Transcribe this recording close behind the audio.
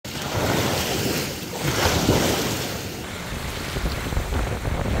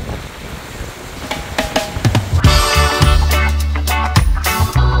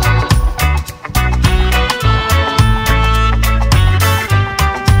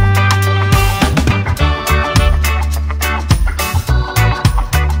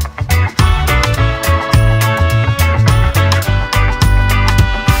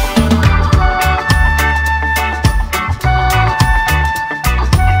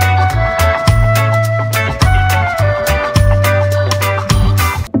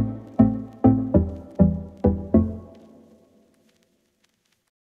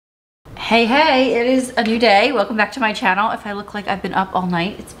Hey, it is a new day. Welcome back to my channel. If I look like I've been up all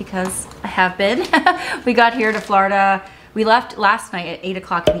night, it's because I have been. We got here to Florida. We left last night at 8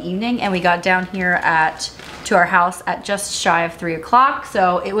 o'clock in the evening and we got down here to our house at just shy of 3 o'clock.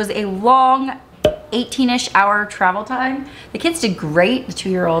 So it was a long 18-ish hour travel time. The kids did great. The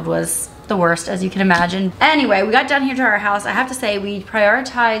 2-year-old was the worst, as you can imagine. Anyway, we got down here to our house. I have to say we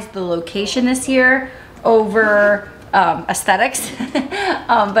prioritized the location this year over aesthetics.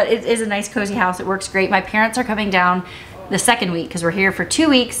 But it is a nice cozy house. It works great. My parents are coming down the second week because we're here for 2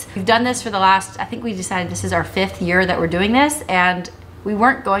 weeks. We've done this for the last, I think we decided this is our 5th year that we're doing this, and we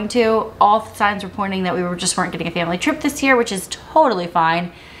weren't going to. All signs were pointing that we just weren't getting a family trip this year, which is totally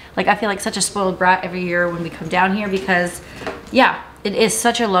fine. Like, I feel like such a spoiled brat every year when we come down here because, yeah, it is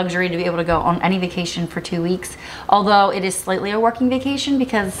such a luxury to be able to go on any vacation for 2 weeks. Although it is slightly a working vacation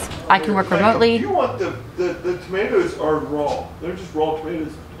because I can work remotely. If you want the tomatoes are raw. They're just raw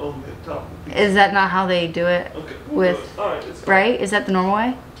tomatoes on the top. Is that not how they do it? Okay. With, all right, it's fine. right? Is that the normal way?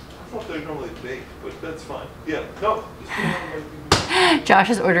 I thought they're normally baked, but that's fine. Yeah. No. Josh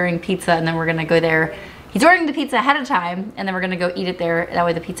is ordering pizza and then we're gonna go there. He's ordering the pizza ahead of time and then we're gonna go eat it there. That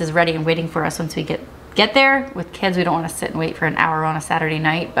way the pizza's ready and waiting for us once we get there. With kids, we don't want to sit and wait for an hour on a Saturday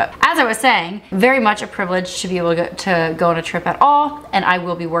night. But as I was saying, very much a privilege to be able to go on a trip at all. And I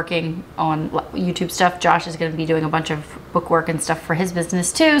will be working on YouTube stuff. Josh is going to be doing a bunch of book work and stuff for his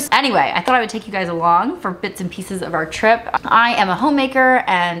business too. So anyway, I thought I would take you guys along for bits and pieces of our trip. I am a homemaker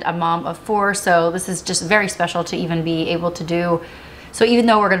and a mom of 4, so this is just very special to even be able to do. So even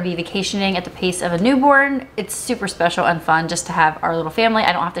though we're gonna be vacationing at the pace of a newborn, it's super special and fun just to have our little family.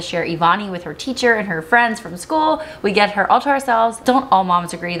 I don't have to share Evonnie with her teacher and her friends from school. We get her all to ourselves. Don't all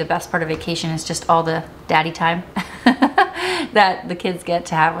moms agree the best part of vacation is just all the daddy time that the kids get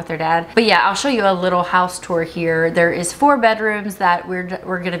to have with their dad? But yeah, I'll show you a little house tour here. There is 4 bedrooms that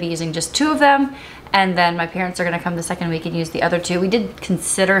we're gonna be using just 2 of them. And then my parents are gonna come the second week and use the other 2. We did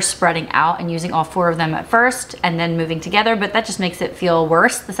consider spreading out and using all 4 of them at first and then moving together, but that just makes it feel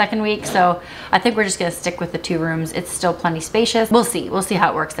worse the second week. So I think we're just gonna stick with the 2 rooms. It's still plenty spacious. We'll see how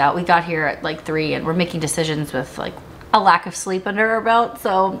it works out. We got here at like 3 and we're making decisions with like a lack of sleep under our belt.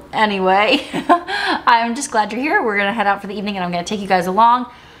 So anyway, I'm just glad you're here. We're gonna head out for the evening and I'm gonna take you guys along.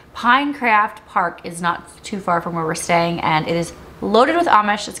 Pinecraft Park is not too far from where we're staying and it is loaded with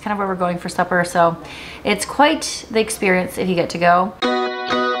Amish. It's kind of where we're going for supper, so it's quite the experience if you get to go.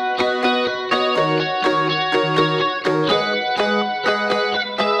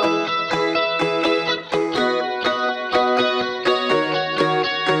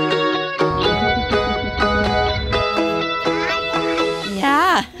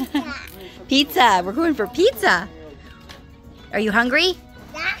 Yeah. Pizza. We're going for pizza. Are you hungry?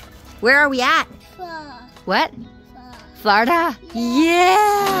 Yeah. Where are we at? What? Florida?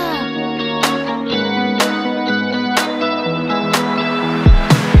 Yeah!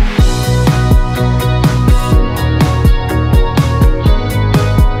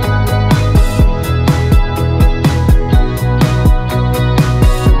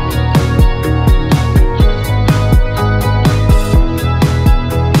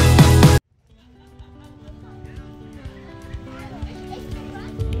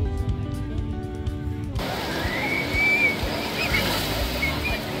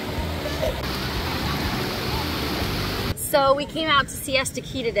 So we came out to Siesta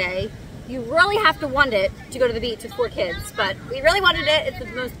Key today. You really have to want it to go to the beach with 4 kids, but we really wanted it. It's the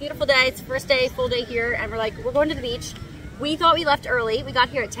most beautiful day. It's the first day, full day here, and we're like, we're going to the beach. We thought we left early. We got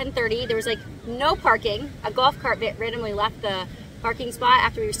here at 10:30. There was like no parking. A golf cart randomly left the parking spot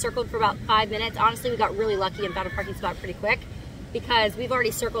after we circled for about 5 minutes. Honestly, we got really lucky and found a parking spot pretty quick because we've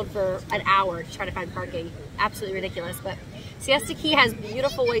already circled for an hour to try to find parking. Absolutely ridiculous, but Siesta Key has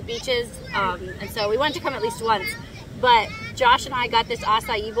beautiful white beaches, and so we wanted to come at least once. But Josh and I got this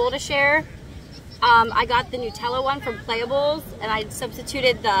acai bowl to share. I got the Nutella one from Playables, and I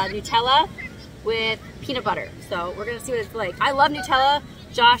substituted the Nutella with peanut butter. So we're gonna see what it's like. I love Nutella,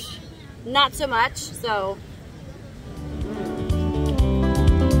 Josh not so much, so.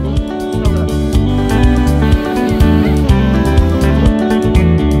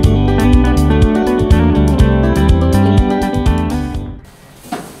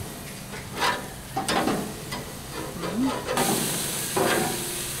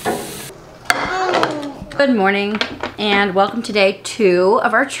 Good morning and welcome to day 2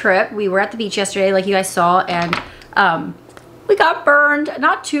 of our trip. We were at the beach yesterday like you guys saw and we got burned.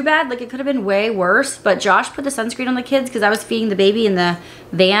 Not too bad, like it could have been way worse, but Josh put the sunscreen on the kids because I was feeding the baby in the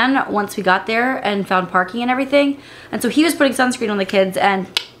van once we got there and found parking and everything. And so he was putting sunscreen on the kids and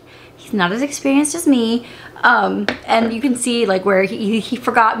he's not as experienced as me. And you can see like where he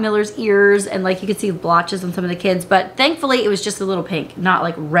forgot Miller's ears, and like you can see blotches on some of the kids, but thankfully it was just a little pink, not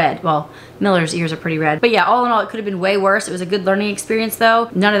like red. Well, Miller's ears are pretty red. But yeah, all in all, it could have been way worse. It was a good learning experience though.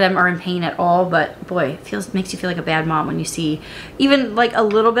 None of them are in pain at all, but boy, it makes you feel like a bad mom when you see even like a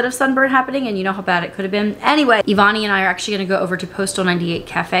little bit of sunburn happening and you know how bad it could have been. Anyway, Evonnie and I are actually gonna go over to Postal 98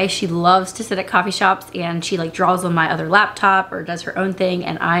 Cafe. She loves to sit at coffee shops and she like draws on my other laptop or does her own thing,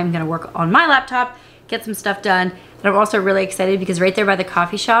 and I'm gonna work on my laptop, get some stuff done. And I'm also really excited because right there by the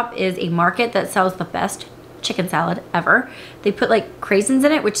coffee shop is a market that sells the best chicken salad ever. They put like craisins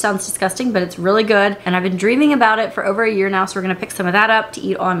in it, which sounds disgusting, but it's really good. And I've been dreaming about it for over a year now, so we're gonna pick some of that up to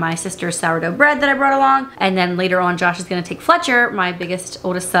eat on my sister's sourdough bread that I brought along. And then later on, Josh is gonna take Fletcher, my biggest,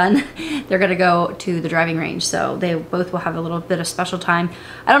 oldest son. They're gonna go to the driving range, so they both will have a little bit of special time.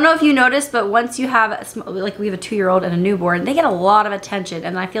 I don't know if you noticed, but once you have, like we have a 2-year-old and a newborn, they get a lot of attention.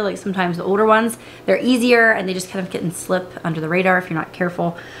 And I feel like sometimes the older ones, they're easier and they just kind of get and slip under the radar if you're not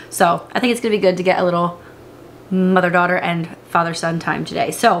careful. So I think it's gonna be good to get a little mother-daughter and father-son time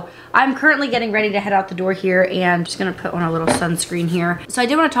today. So I'm currently getting ready to head out the door here and just gonna put on a little sunscreen here. So I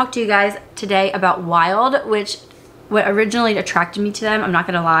did want to talk to you guys today about Wild, which what originally attracted me to them, I'm not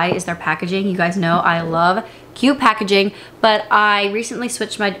gonna lie, is their packaging. You guys know I love cute packaging, but I recently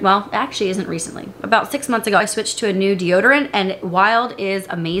switched well, actually isn't recently. About 6 months ago, I switched to a new deodorant, and Wild is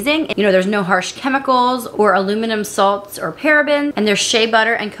amazing. You know, there's no harsh chemicals or aluminum salts or parabens, and there's shea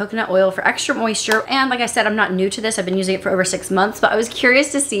butter and coconut oil for extra moisture. And like I said, I'm not new to this. I've been using it for over 6 months, but I was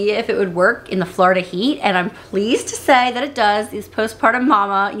curious to see if it would work in the Florida heat, and I'm pleased to say that it does. These postpartum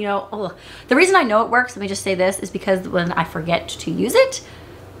mama, you know, the reason I know it works, let me just say this, is because when I forget to use it,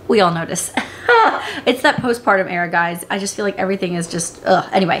 we all notice. It's that postpartum era, guys. I just feel like everything is just, ugh.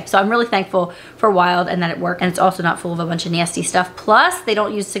 Anyway, so I'm really thankful for Wild and that it worked. And it's also not full of a bunch of nasty stuff. Plus, they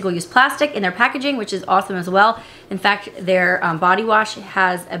don't use single-use plastic in their packaging, which is awesome as well. In fact, their body wash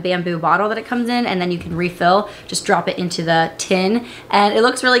has a bamboo bottle that it comes in, and then you can refill. Just drop it into the tin, and it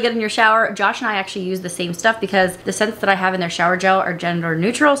looks really good in your shower. Josh and I actually use the same stuff because the scents that I have in their shower gel are gender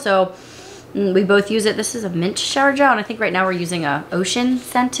neutral, so we both use it. This is a mint shower gel, and I think right now we're using a ocean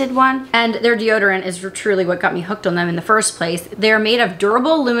scented one. And their deodorant is truly what got me hooked on them in the first place. They're made of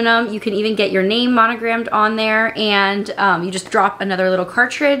durable aluminum. You can even get your name monogrammed on there, and you just drop another little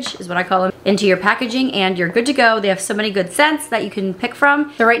cartridge, is what I call them, into your packaging, and you're good to go. They have so many good scents that you can pick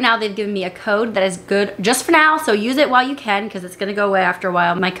from. So right now they've given me a code that is good just for now, so use it while you can because it's gonna go away after a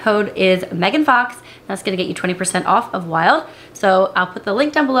while. My code is meganfox. That's gonna get you 20% off of Wild. So I'll put the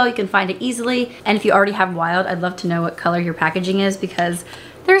link down below. You can find it easily. And if you already have Wild, I'd love to know what color your packaging is because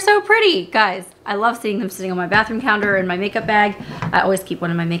they're so pretty, guys. I love seeing them sitting on my bathroom counter in my makeup bag. I always keep one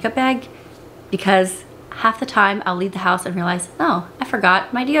in my makeup bag because half the time I'll leave the house and realize, oh, I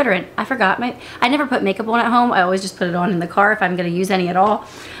forgot my deodorant. I never put makeup on at home. I always just put it on in the car if I'm gonna use any at all.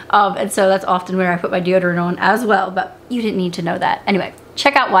 And so that's often where I put my deodorant on as well, but you didn't need to know that. Anyway,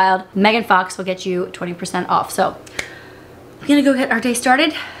 check out Wild. Megan Fox will get you 20% off. So I'm gonna go get our day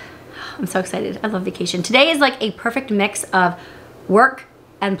started. I'm so excited. I love vacation. Today is like a perfect mix of work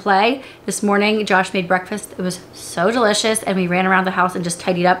and play. This morning, Josh made breakfast. It was so delicious, and we ran around the house and just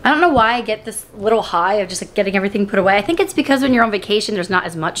tidied up. I don't know why I get this little high of just like getting everything put away. I think it's because when you're on vacation, there's not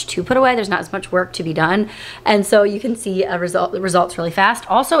as much to put away. There's not as much work to be done. And so you can see the results really fast.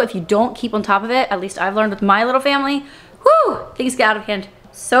 Also, if you don't keep on top of it, at least I've learned with my little family, whoo, things get out of hand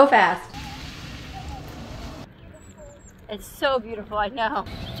so fast. It's so beautiful, I know.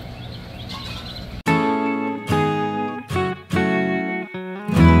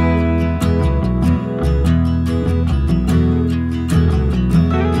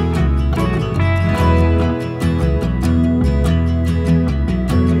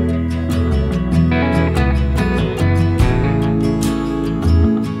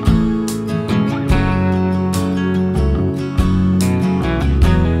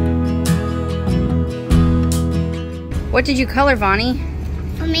 What did you color, Vonnie?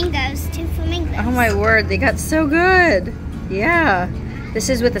 Flamingos, 2 flamingos. Oh my word, they got so good. Yeah. This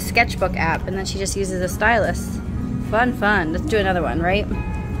is with the sketchbook app, and then she just uses a stylus. Fun, fun. Let's do another one, right?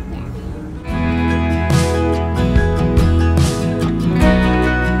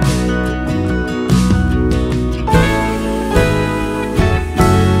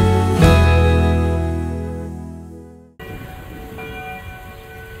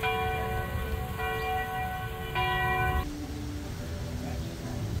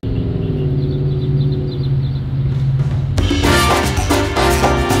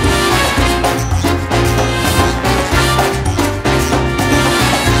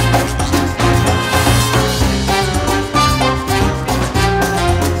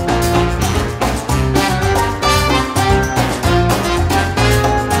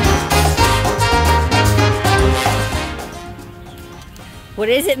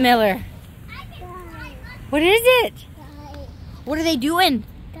 is it, Miller? What is it? What are they doing?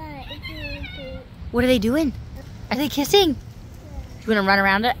 What are they doing? Are they kissing? You want to run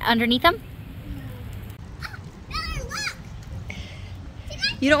around underneath them?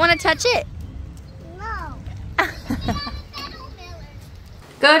 You don't want to touch it? No.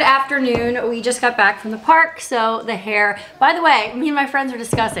 Good afternoon. We just got back from the park, so the hair. By the way, me and my friends are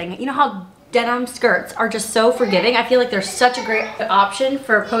discussing, you know how denim skirts are just so forgiving? I feel like they're such a great option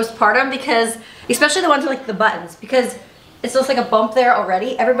for postpartum because, especially the ones with like the buttons, because it's just like a bump there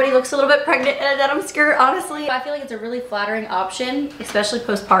already. Everybody looks a little bit pregnant in a denim skirt, honestly. I feel like it's a really flattering option, especially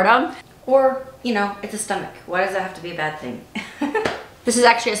postpartum. Or, you know, it's a stomach. Why does that have to be a bad thing? This is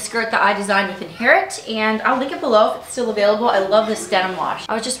actually a skirt that I designed with Inherit, and I'll link it below if it's still available. I love this denim wash.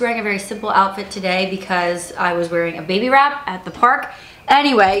 I was just wearing a very simple outfit today because I was wearing a baby wrap at the park.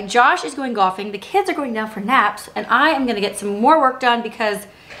 Anyway, Josh is going golfing, the kids are going down for naps, and I am gonna get some more work done because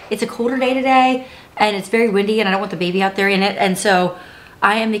it's a colder day today, and it's very windy, and I don't want the baby out there in it, and so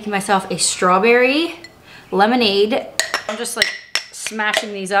I am making myself a strawberry lemonade. I'm just like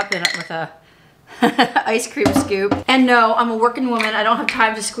smashing these up in it with a ice cream scoop. And no, I'm a working woman. I don't have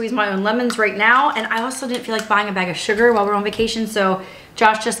time to squeeze my own lemons right now. And I also didn't feel like buying a bag of sugar while we're on vacation. So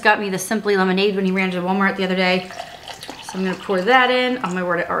Josh just got me the Simply Lemonade when he ran to Walmart the other day. So I'm gonna pour that in. Oh my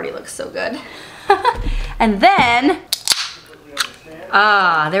word, it already looks so good. And then,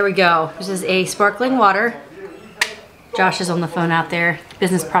 there we go. This is a sparkling water. Josh is on the phone out there.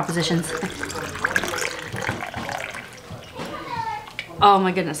 Business propositions. Oh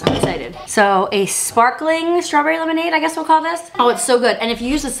my goodness, I'm excited. So a sparkling strawberry lemonade, I guess we'll call this. Oh, it's so good. And if you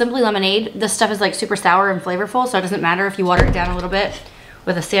use the Simply Lemonade, this stuff is like super sour and flavorful, so it doesn't matter if you water it down a little bit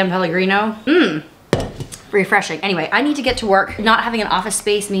with a San Pellegrino. Refreshing. Anyway, I need to get to work. Not having an office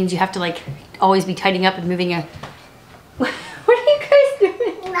space means you have to like always be tidying up and moving a... What are you guys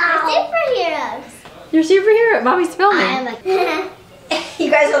doing? No. Superheroes. You're superhero. Mommy's filming. I am like, You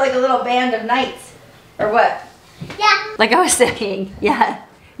guys are like a little band of knights. Or what? yeah. Like I was saying, yeah,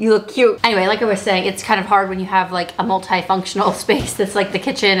 you look cute. Anyway, like I was saying, it's kind of hard when you have like a multifunctional space that's like the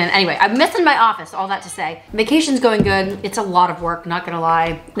kitchen. And anyway, I'm missing my office, all that to say. Vacation's going good. It's a lot of work, not gonna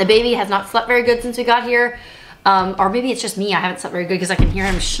lie. The baby has not slept very good since we got here. Or maybe it's just me, I haven't slept very good because I can hear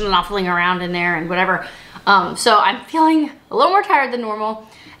him schnoffling around in there and whatever. So I'm feeling a little more tired than normal.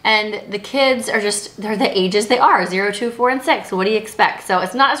 And the kids are just, they're the ages they are, 0, 2, 4, and 6. What do you expect? So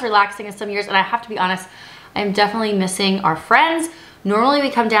it's not as relaxing as some years, and I have to be honest, I'm definitely missing our friends. Normally we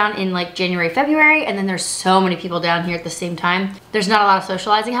come down in like January, February, and then there's so many people down here at the same time. There's not a lot of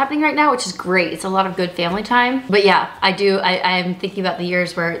socializing happening right now, which is great. It's a lot of good family time. But yeah, I'm thinking about the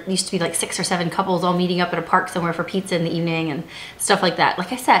years where it used to be like 6 or 7 couples all meeting up at a park somewhere for pizza in the evening and stuff like that.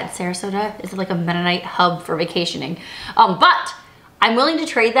 Like I said, Sarasota is like a Mennonite hub for vacationing. But I'm willing to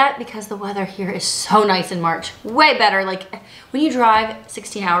trade that because the weather here is so nice in March. Way better. Like when you drive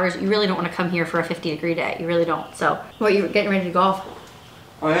 16 hours, you really don't want to come here for a 50-degree day. You really don't. So, what, you getting ready to golf?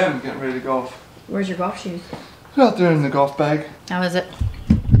 I am getting ready to golf. Where's your golf shoes? They're out there in the golf bag. How is it?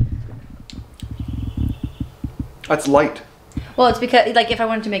 That's light. Well, it's because, like, if I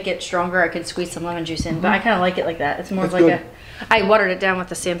wanted to make it stronger, I could squeeze some lemon juice in, but I kind of like it like that. It's more of like good. I watered it down with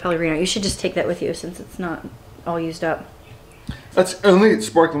the San Pellegrino. You should just take that with you since it's not all used up. That's only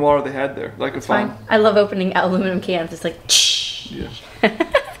sparkling water they had there. Like it's fine. I love opening aluminum cans. It's like, yeah.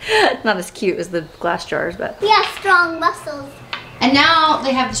 Not as cute as the glass jars, but. We have strong muscles. And now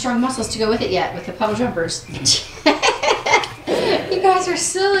they have the strong muscles to go with it yet with the puddle jumpers. You guys are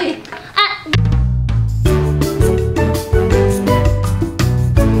silly.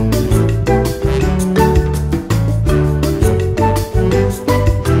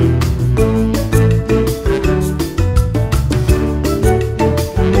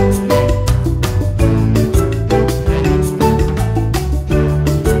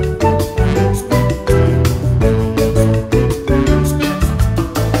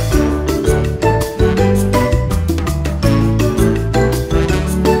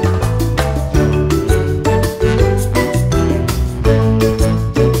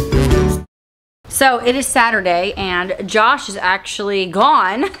 So it is Saturday and Josh is actually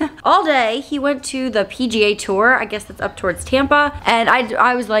gone all day. He went to the PGA Tour. I guess that's up towards Tampa. And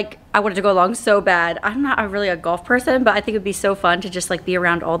I was like, I wanted to go along so bad. I'm not really a golf person, but I think it'd be so fun to just like be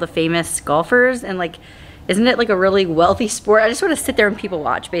around all the famous golfers and like, isn't it like a really wealthy sport? I just want to sit there and people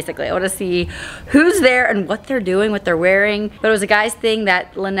watch, basically. I want to see who's there and what they're doing, what they're wearing. But it was a guy's thing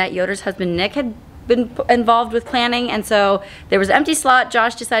that Lynette Yoder's husband Nick had been involved with planning, and so there was an empty slot.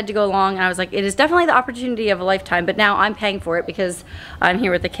 Josh decided to go along, and I was like, it is definitely the opportunity of a lifetime, but now I'm paying for it because I'm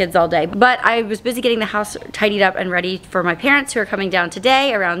here with the kids all day. But I was busy getting the house tidied up and ready for my parents who are coming down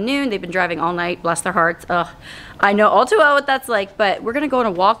today around noon. They've been driving all night, bless their hearts. Ugh, I know all too well what that's like, but we're gonna go on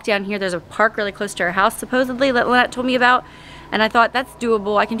a walk down here. There's a park really close to our house, supposedly, that Lynette told me about, and I thought that's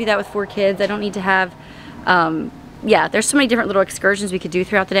doable. I can do that with 4 kids. I don't need to have, yeah, there's so many different little excursions we could do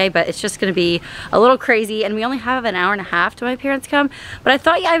throughout the day, but it's just gonna be a little crazy, and we only have an hour and a half till my parents come. But I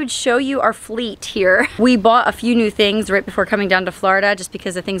thought, yeah, I would show you our fleet here. We bought a few new things right before coming down to Florida just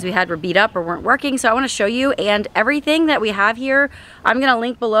because the things we had were beat up or weren't working, so I wanna show you, and everything that we have here, I'm gonna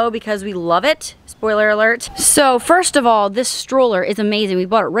link below because we love it. Spoiler alert. So first of all, this stroller is amazing. We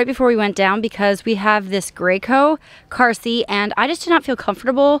bought it right before we went down because we have this Graco car seat, and I just did not feel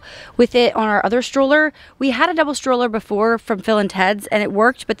comfortable with it on our other stroller. We had a double stroller before from Phil and Ted's, and it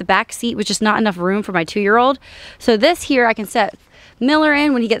worked, but the back seat was just not enough room for my 2-year-old. So this here, I can set Miller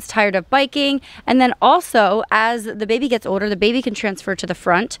in when he gets tired of biking, and then also as the baby gets older, the baby can transfer to the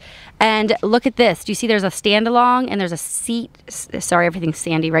front. And look at this. Do you see there's a stand along, and there's a seat? Sorry, everything's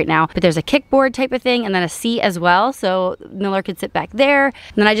sandy right now, but there's a kickboard type of thing and then a seat as well, so Miller could sit back there.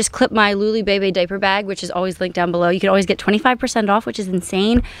 And then I just clipped my Lulu Baby diaper bag, which is always linked down below. You can always get 25% off, which is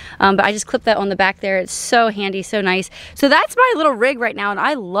insane, but I just clipped that on the back there. It's so handy, so nice. So that's my little rig right now, and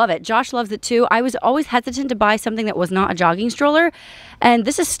I love it. Josh loves it too. I was always hesitant to buy something that was not a jogging stroller, and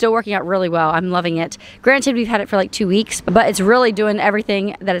this is still working out really well. I'm loving it. Granted, we've had it for like 2 weeks, but it's really doing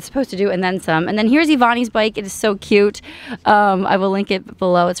everything that it's supposed to do and then some. And then here's Evonnie's bike. It is so cute. I will link it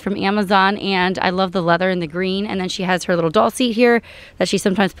below. It's from Amazon, and I love the leather and the green. And then she has her little doll seat here that she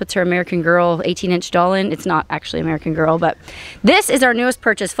sometimes puts her American Girl 18-inch doll in. It's not actually American Girl, but this is our newest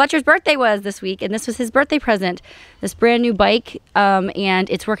purchase. Fletcher's birthday was this week, and this was his birthday present. This brand new bike, and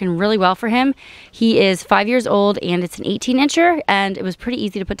it's working really well for him. He is 5 years old, and it's an 18-incher, and it was pretty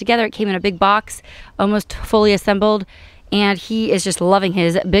easy to put together. It came in a big box, almost fully assembled, and he is just loving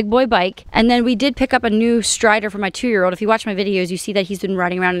his big boy bike. And then we did pick up a new Strider for my 2-year-old. If you watch my videos, you see that he's been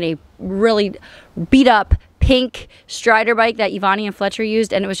riding around in a really beat up pink Strider bike that Evonnie and Fletcher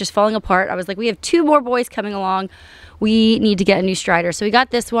used, and it was just falling apart. I was like, we have 2 more boys coming along. We need to get a new Strider. So we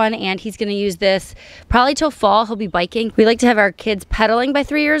got this one, and he's gonna use this probably till fall. He'll be biking. We like to have our kids pedaling by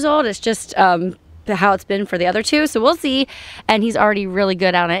 3 years old. It's just how it's been for the other 2, so we'll see. And he's already really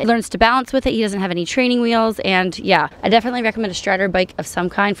good on it. He learns to balance with it. He doesn't have any training wheels, and yeah, I definitely recommend a Strider bike of some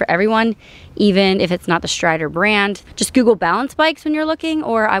kind for everyone, even if it's not the Strider brand. Just Google balance bikes when you're looking,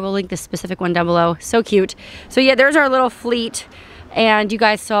 or I will link this specific one down below. So cute. So yeah, there's our little fleet. And you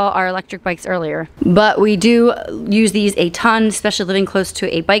guys saw our electric bikes earlier, but we do use these a ton, especially living close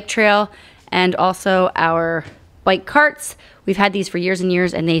to a bike trail, and also our bike carts. We've had these for years and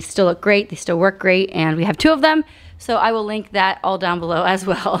years, and they still look great. They still work great, and we have 2 of them. So I will link that all down below as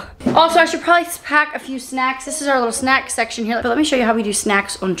well. Also, I should probably pack a few snacks. This is our little snack section here. But let me show you how we do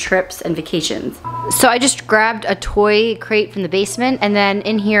snacks on trips and vacations. So I just grabbed a toy crate from the basement, and then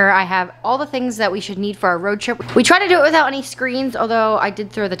in here I have all the things that we should need for our road trip. We try to do it without any screens, although I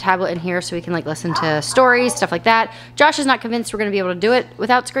did throw the tablet in here so we can like listen to stories, stuff like that. Josh is not convinced we're gonna be able to do it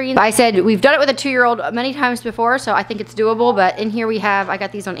without screens. I said we've done it with a 2-year-old many times before, so I think it's doable. But in here we have, I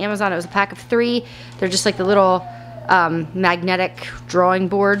got these on Amazon. It was a pack of 3. They're just like the little magnetic drawing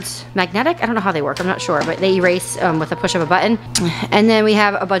boards. Magnetic? I don't know how they work. I'm not sure, but they erase with a push of a button. And then we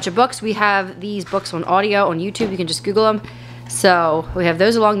have a bunch of books. We have these books on audio on YouTube. You can just Google them. So we have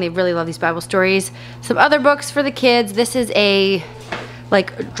those along. They really love these Bible stories. Some other books for the kids. This is a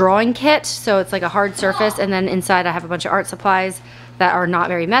like drawing kit. So it's like a hard surface, and then inside I have a bunch of art supplies that are not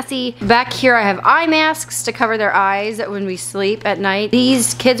very messy. Back here I have eye masks to cover their eyes when we sleep at night.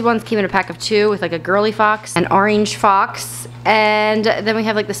 These kids ones came in a pack of 2 with like a girly fox, an orange fox, and then we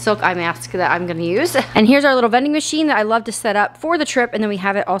have like the silk eye mask that I'm gonna use. And here's our little vending machine that I love to set up for the trip, and then we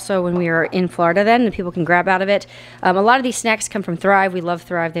have it also when we are in Florida then, and people can grab out of it. A lot of these snacks come from Thrive. We love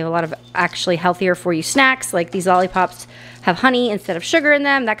Thrive. They have a lot of actually healthier for you snacks, like these lollipops have honey instead of sugar in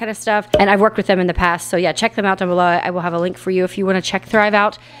them, that kind of stuff. And I've worked with them in the past, so yeah, check them out down below. I will have a link for you if you want to check Thrive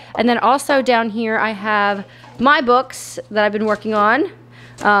out. And then also down here I have my books that I've been working on.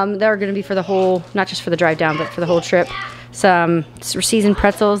 They're going to be for the whole, not just for the drive down, but for the whole trip. Some seasoned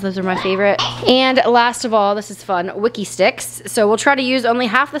pretzels, those are my favorite. And last of all, this is fun, wiki sticks. So we'll try to use only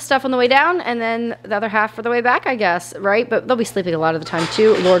half the stuff on the way down and then the other half for the way back, I guess, right? But they'll be sleeping a lot of the time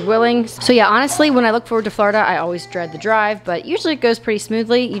too, Lord willing. So yeah, honestly, when I look forward to Florida, I always dread the drive, but usually it goes pretty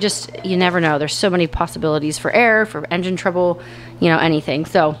smoothly. You never know. There's so many possibilities for error, for engine trouble, you know, anything.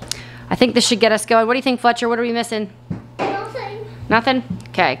 So I think this should get us going. What do you think, Fletcher? What are we missing? Nothing. Nothing?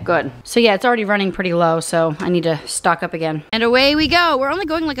 Okay, good. So yeah, it's already running pretty low, so I need to stock up again. And away we go. We're only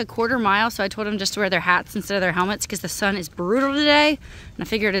going like a quarter mile, so I told them just to wear their hats instead of their helmets because the sun is brutal today. And I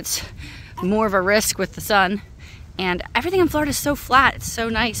figured it's more of a risk with the sun. And everything in Florida is so flat. It's so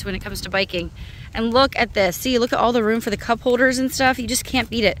nice when it comes to biking. And look at this. See, look at all the room for the cup holders and stuff. You just can't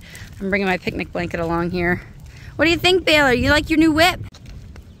beat it. I'm bringing my picnic blanket along here. What do you think, Baylor? You like your new whip?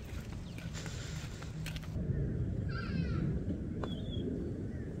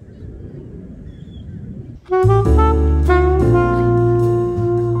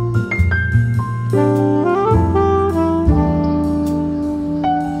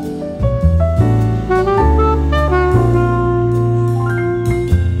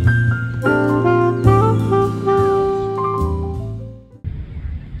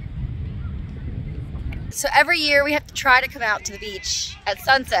 So every year we have to try to come out to the beach at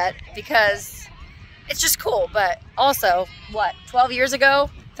sunset because it's just cool. But also, what, 12 years ago,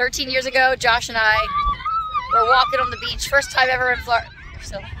 13 years ago, Josh and I were walking on the beach. First time ever in Florida.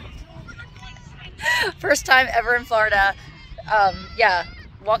 First time ever in Florida. Yeah,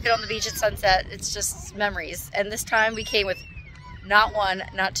 walking on the beach at sunset. It's just memories. And this time we came with not one,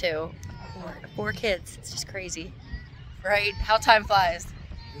 not two, four kids. It's just crazy, right? How time flies.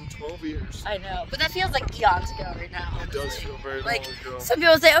 In 12 years. I know, but that feels like eons ago right now. It does feel very long ago. Some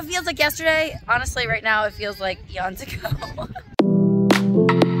people say, oh, it feels like yesterday. Honestly, right now, it feels like eons ago.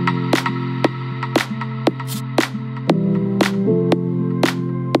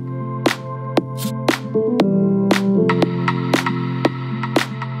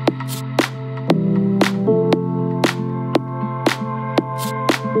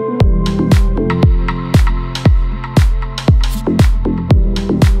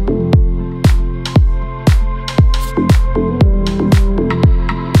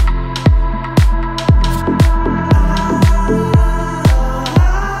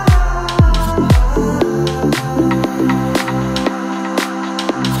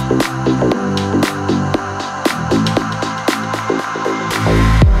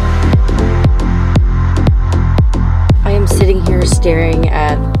 Staring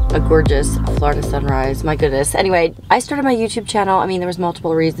at a gorgeous Florida sunrise. My goodness. Anyway, I started my YouTube channel. I mean, there was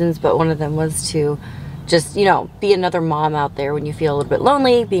multiple reasons, but one of them was to just, you know, be another mom out there when you feel a little bit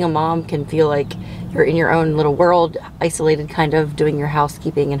lonely. Being a mom can feel like you're in your own little world, isolated kind of, doing your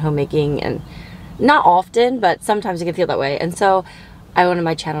housekeeping and homemaking, and not often, but sometimes it can feel that way. And so I wanted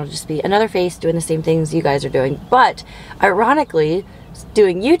my channel to just be another face doing the same things you guys are doing. But ironically,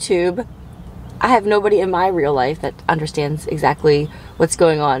 doing YouTube, I have nobody in my real life that understands exactly what's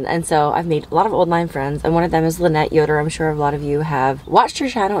going on. And so I've made a lot of old line friends, and one of them is Lynette Yoder. I'm sure a lot of you have watched her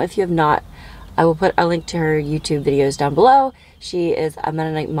channel. If you have not, I will put a link to her YouTube videos down below. She is a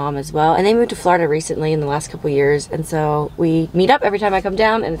Mennonite mom as well, and they moved to Florida recently in the last couple years, and so we meet up every time I come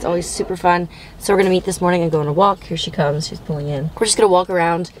down, and it's always super fun. So we're gonna meet this morning and go on a walk. Here she comes, she's pulling in. We're just gonna walk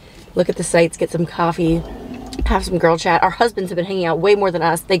around, look at the sights, get some coffee, have some girl chat. Our husbands have been hanging out way more than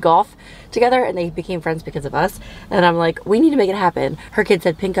us. They golf together and they became friends because of us. And I'm like, we need to make it happen. Her kids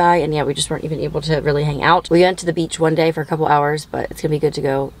had pink eye, and yeah, we just weren't even able to really hang out. We went to the beach one day for a couple hours, but it's gonna be good to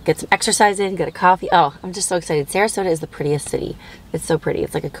go get some exercise in, get a coffee. Oh, I'm just so excited. Sarasota is the prettiest city. It's so pretty.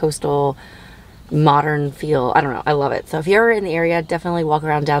 It's like a coastal, modern feel. I don't know, I love it. So if you're in the area, definitely walk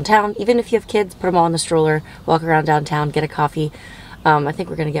around downtown. Even if you have kids, put them all in the stroller, walk around downtown, get a coffee. I think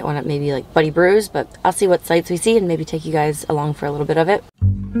we're gonna get one at maybe like Buddy Brews, but I'll see what sights we see and maybe take you guys along for a little bit of it.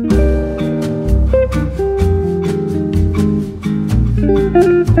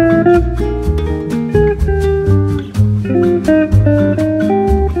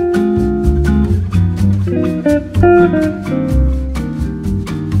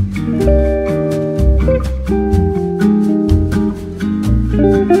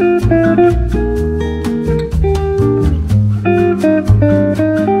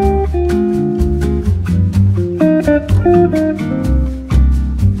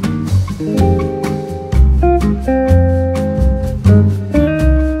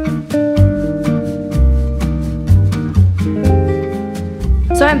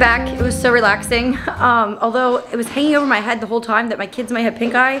 So I'm back. It was so relaxing. Although it was hanging over my head the whole time that my kids might have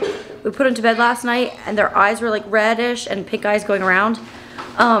pink eye. We put them to bed last night and their eyes were like reddish and pink eyes going around.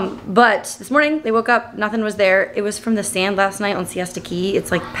 But this morning they woke up, nothing was there. It was from the sand last night on Siesta Key. It's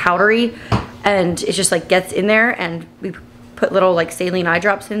like powdery and it just like gets in there, and we put little like saline eye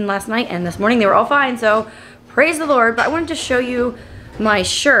drops in last night, and this morning they were all fine, so praise the Lord. But I wanted to show you my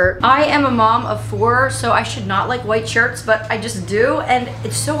shirt. I am a mom of 4, so I should not like white shirts, but I just do, and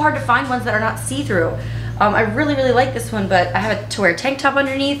it's so hard to find ones that are not see-through. I really like this one, but I have to wear a tank top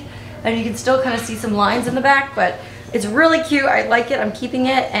underneath, and you can still kind of see some lines in the back, but It's really cute. I like it. I'm keeping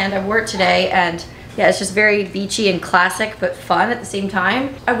it, and I wore it today, and yeah, it's just very beachy and classic, but fun at the same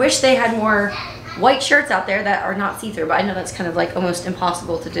time. I wish they had more white shirts out there that are not see-through, but I know that's kind of like almost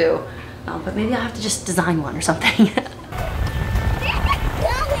impossible to do. But maybe I'll have to just design one or something.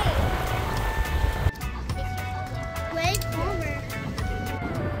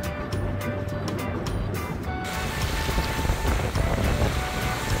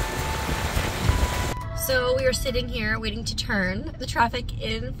 So we are sitting here waiting to turn. The traffic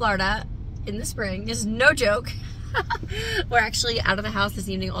in Florida in the spring is no joke. We're actually out of the house this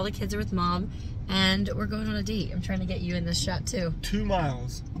evening. All the kids are with mom, and we're going on a date. I'm trying to get you in this shot too. 2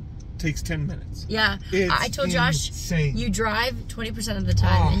 miles takes 10 minutes. Yeah, it's I told Josh, insane. You drive 20% of the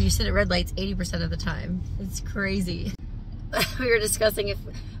time, and you sit at red lights 80% of the time. It's crazy. We were discussing if,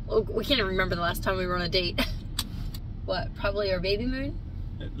 well, we can't even remember the last time we were on a date. What, probably our baby moon?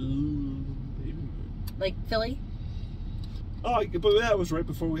 Baby moon. Like Philly? Oh, but that was right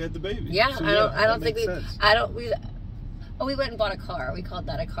before we had the baby. Yeah, so, I don't think sense. we went and bought a car. We called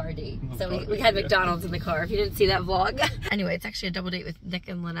that a car date. So we date, had McDonald's in the car, if you didn't see that vlog. Anyway, it's actually a double date with Nick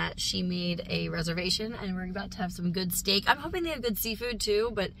and Lynette. She made a reservation, and we're about to have some good steak. I'm hoping they have good seafood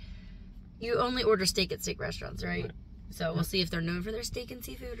too, but you only order steak at steak restaurants, right? So we'll see if they're known for their steak and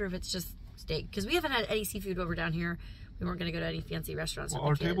seafood, or if it's just steak. Because we haven't had any seafood while we're down here. We weren't going to go to any fancy restaurants with the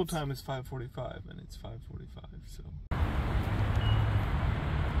Our kids. table time is 5:45, and it's 5:45, so...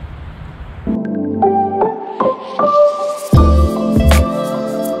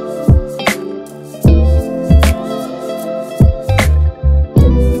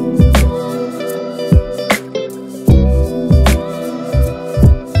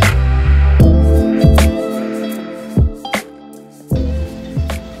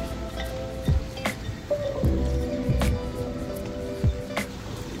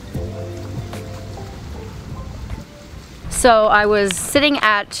 So I was sitting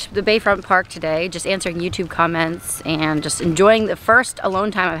at the Bayfront Park today, just answering YouTube comments and just enjoying the first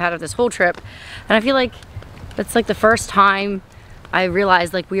alone time I've had of this whole trip. And I feel like that's like the first time I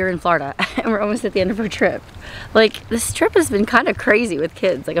realized like we are in Florida and we're almost at the end of our trip. Like this trip has been kind of crazy with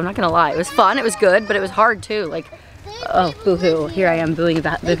kids. Like I'm not gonna lie, it was fun, it was good, but it was hard too. Like, oh, boo-hoo, here I am boohooing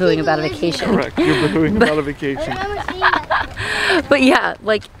about a vacation. Correct, you're boohooing about a vacation. But yeah,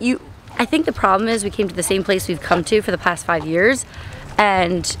 like I think the problem is we came to the same place we've come to for the past 5 years,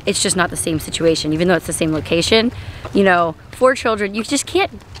 and it's just not the same situation, even though it's the same location. You know, 4 children, you just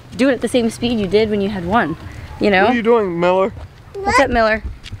can't do it at the same speed you did when you had 1, you know? What are you doing, Miller? What's up, Miller?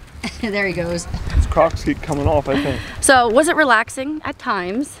 There he goes. His Crocs keep coming off, I think. So, was it relaxing at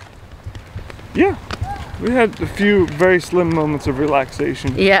times? Yeah. We had a few very slim moments of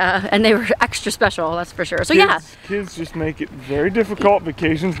relaxation. Yeah, and they were extra special, that's for sure. So Kids just make it very difficult.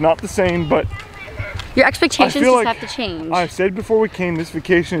 Vacation's not the same, but your expectations just have to change. I said before we came, this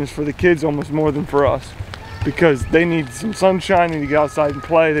vacation is for the kids almost more than for us, because they need some sunshine, they need to get outside and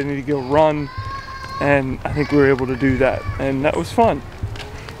play, they need to go run, and I think we were able to do that, and that was fun.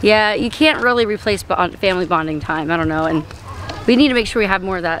 Yeah, you can't really replace family bonding time, I don't know, and we need to make sure we have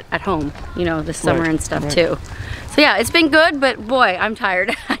more of that at home, you know, this summer and stuff too. So yeah, it's been good, but boy, I'm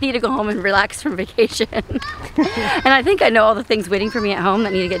tired. I need to go home and relax from vacation. And I think I know all the things waiting for me at home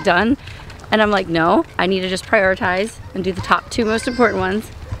that need to get done. And I'm like, no, I need to just prioritize and do the top 2 most important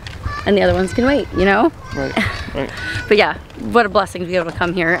ones. And the other ones can wait, you know? Right. But yeah, what a blessing to be able to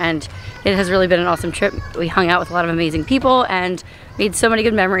come here, and it has really been an awesome trip. We hung out with a lot of amazing people and made so many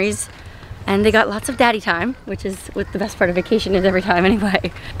good memories. And they got lots of daddy time, which is what the best part of vacation is every time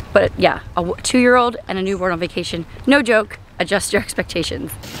anyway. But yeah, a 2-year-old and a newborn on vacation, no joke, adjust your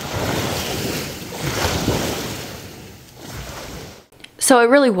expectations. So it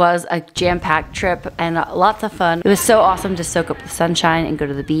really was a jam-packed trip and lots of fun. It was so awesome to soak up the sunshine and go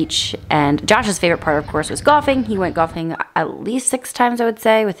to the beach. And Josh's favorite part, of course, was golfing. He went golfing at least 6 times, I would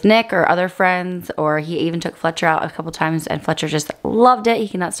say, with Nick or other friends, or he even took Fletcher out a couple times, and Fletcher just loved it. He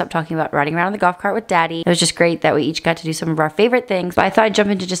cannot stop talking about riding around in the golf cart with Daddy. It was just great that we each got to do some of our favorite things. But I thought I'd jump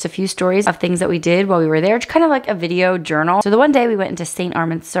into just a few stories of things that we did while we were there, kind of like a video journal. So the one day we went into St.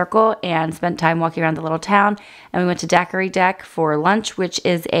 Armand's Circle and spent time walking around the little town, and we went to Daiquiri Deck for lunch, which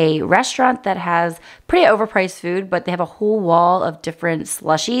is a restaurant that has pretty overpriced food, but they have a whole wall of different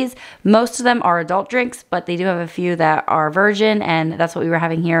slushies. Most of them are adult drinks, but they do have a few that are virgin, and that's what we were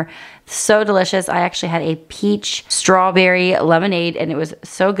having here. So delicious. I actually had a peach strawberry lemonade, and it was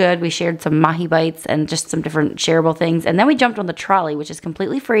so good. We shared some mahi bites and just some different shareable things, and then we jumped on the trolley, which is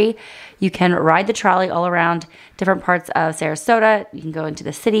completely free. You can ride the trolley all around different parts of Sarasota. You can go into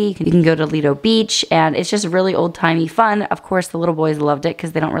the city, you can go to Lido Beach, and it's just really old-timey fun. Of course, the little boys loved it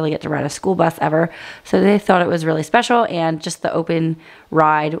because they don't really get to ride a school bus ever. So they thought it was really special, and just the open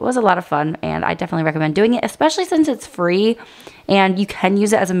ride was a lot of fun, and I definitely recommend doing it, especially since it's free and you can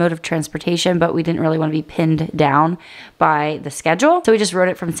use it as a mode of transportation, but we didn't really want to be pinned down by the schedule. So we just rode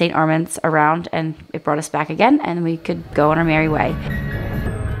it from St. Armand's around, and it brought us back again, and we could go on our merry way.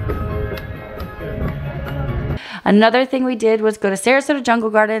 Another thing we did was go to Sarasota Jungle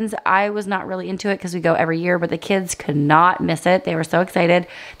Gardens. I was not really into it because we go every year, but the kids could not miss it. They were so excited.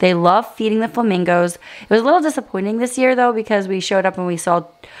 They love feeding the flamingos. It was a little disappointing this year though, because we showed up and we saw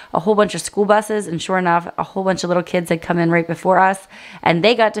a whole bunch of school buses, and sure enough, a whole bunch of little kids had come in right before us, and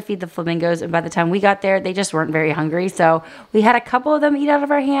they got to feed the flamingos, and by the time we got there, they just weren't very hungry. So we had a couple of them eat out of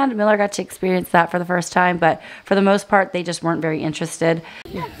our hand. Miller got to experience that for the first time, but for the most part, they just weren't very interested.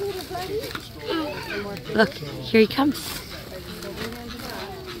 Yeah. Look, here he comes.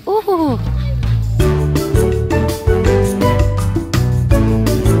 Ooh.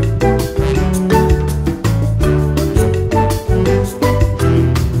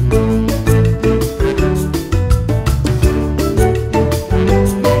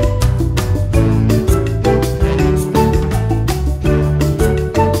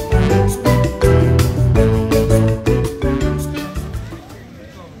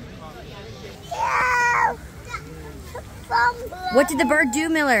 What did the bird do,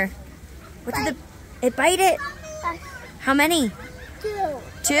 Miller? What did it bite it? How many? 2.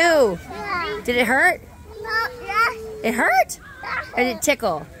 2. Yeah. Did it hurt? No, yes. It hurt? Yeah. Or did it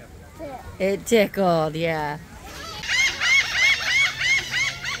tickle? It tickled, yeah.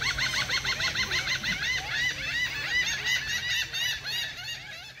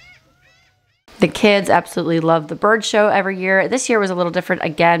 The kids absolutely love the bird show every year. This year was a little different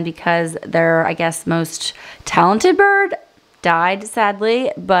again because their, I guess, most talented bird died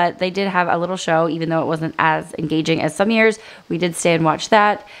sadly, but they did have a little show, even though it wasn't as engaging as some years. We did stay and watch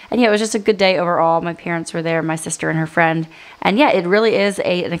that, and yeah, it was just a good day overall. My parents were there, my sister and her friend, and yeah, it really is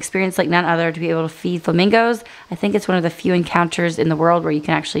an experience like none other to be able to feed flamingos. I think it's one of the few encounters in the world where you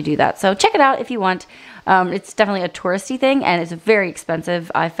can actually do that, so check it out if you want. It's definitely a touristy thing, and it's very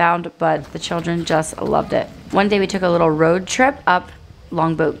expensive, I found, but the children just loved it. One day we took a little road trip up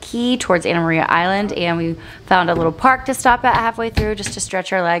Longboat Key towards Anna Maria Island, and we found a little park to stop at halfway through just to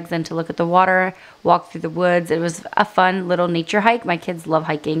stretch our legs and to look at the water, walk through the woods. It was a fun little nature hike. My kids love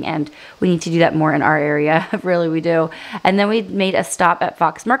hiking, and we need to do that more in our area. Really, we do. And then we made a stop at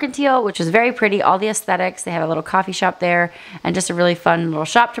Fox Mercantile, which was very pretty. All the aesthetics. They have a little coffee shop there and just a really fun little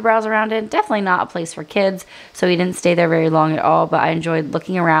shop to browse around in. Definitely not a place for kids, so we didn't stay there very long at all, but I enjoyed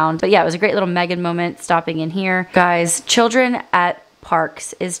looking around. But yeah, it was a great little Megan moment stopping in here. Guys, children at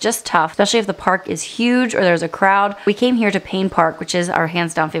parks is just tough, especially if the park is huge or there's a crowd. We came here to Payne Park, which is our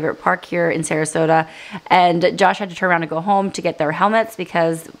hands down favorite park here in Sarasota, and Josh had to turn around and go home to get their helmets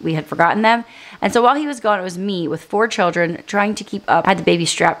because we had forgotten them. And so while he was gone, it was me with 4 children trying to keep up. I had the baby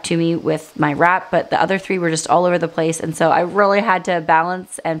strapped to me with my wrap, but the other 3 were just all over the place, and so I really had to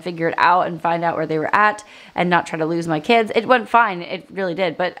balance and figure it out and find out where they were at and not try to lose my kids. It went fine, it really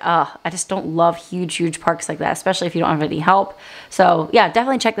did, but I just don't love huge parks like that, especially if you don't have any help. So yeah,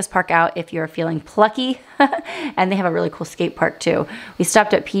 definitely check this park out if you're feeling plucky. And they have a really cool skate park too. We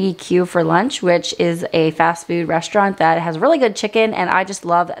stopped at PDQ for lunch, which is a fast food restaurant that has really good chicken, and I just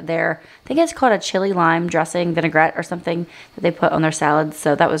love their, I think it's called a chili lime dressing vinaigrette or something that they put on their salads,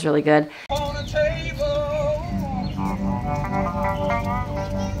 so that was really good.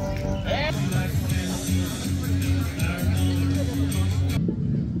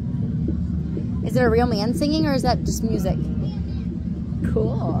 Is it a real man singing, or is that just music?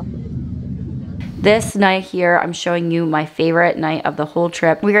 Cool. This night here, I'm showing you my favorite night of the whole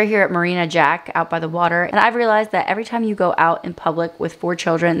trip. We are here at Marina Jack out by the water, and I've realized that every time you go out in public with 4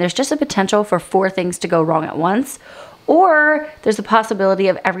 children, there's just a potential for 4 things to go wrong at once, or there's a possibility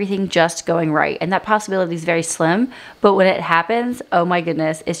of everything just going right, and that possibility is very slim, but when it happens, oh my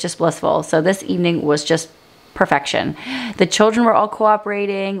goodness, it's just blissful. So this evening was just perfection. The children were all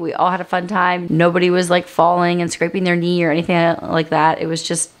cooperating. We all had a fun time. Nobody was like falling and scraping their knee or anything like that. It was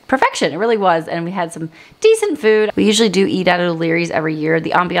just perfection. It really was. And we had some decent food. We usually do eat at O'Leary's every year.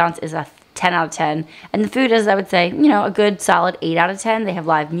 The ambiance is a 10 out of 10. And the food is, I would say, you know, a good solid 8 out of 10. They have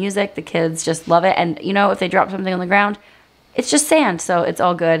live music. The kids just love it. And you know, if they drop something on the ground, it's just sand, so it's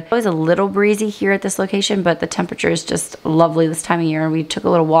all good. It's always a little breezy here at this location, but the temperature is just lovely this time of year. And we took a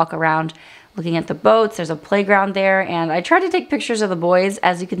little walk around looking at the boats. There's a playground there, and I tried to take pictures of the boys.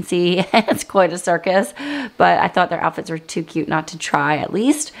 As you can see, it's quite a circus, but I thought their outfits were too cute not to try at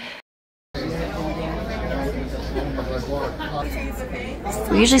least.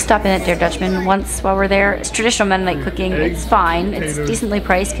 We usually stop in at Der Dutchman once while we're there. It's traditional Mennonite cooking. It's fine. It's decently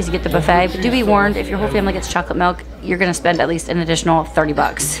priced because you get the buffet. But do be warned, if your whole family gets chocolate milk, you're going to spend at least an additional 30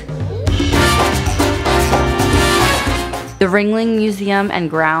 bucks. The Ringling Museum and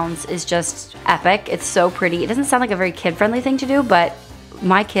Grounds is just epic. It's so pretty. It doesn't sound like a very kid-friendly thing to do, but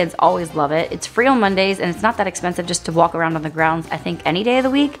my kids always love it. It's free on Mondays, and it's not that expensive just to walk around on the grounds, I think, any day of the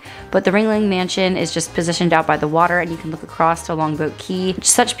week. But the Ringling Mansion is just positioned out by the water, and you can look across to Longboat Key.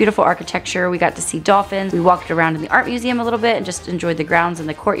 Such beautiful architecture. We got to see dolphins. We walked around in the art museum a little bit and just enjoyed the grounds and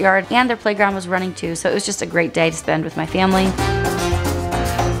the courtyard. And their playground was running too, so it was just a great day to spend with my family.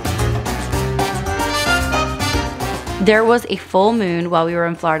 There was a full moon while we were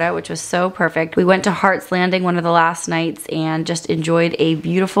in Florida, which was so perfect. We went to Hart's Landing one of the last nights and just enjoyed a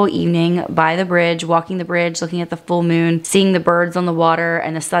beautiful evening by the bridge, walking the bridge, looking at the full moon, seeing the birds on the water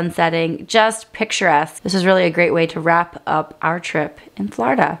and the sun setting. Just picturesque. This was really a great way to wrap up our trip in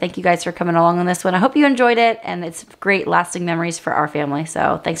Florida. Thank you guys for coming along on this one. I hope you enjoyed it, and it's great lasting memories for our family.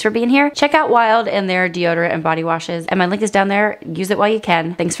 So thanks for being here. Check out Wild and their deodorant and body washes, and my link is down there. Use it while you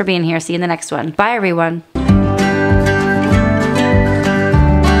can. Thanks for being here. See you in the next one. Bye, everyone.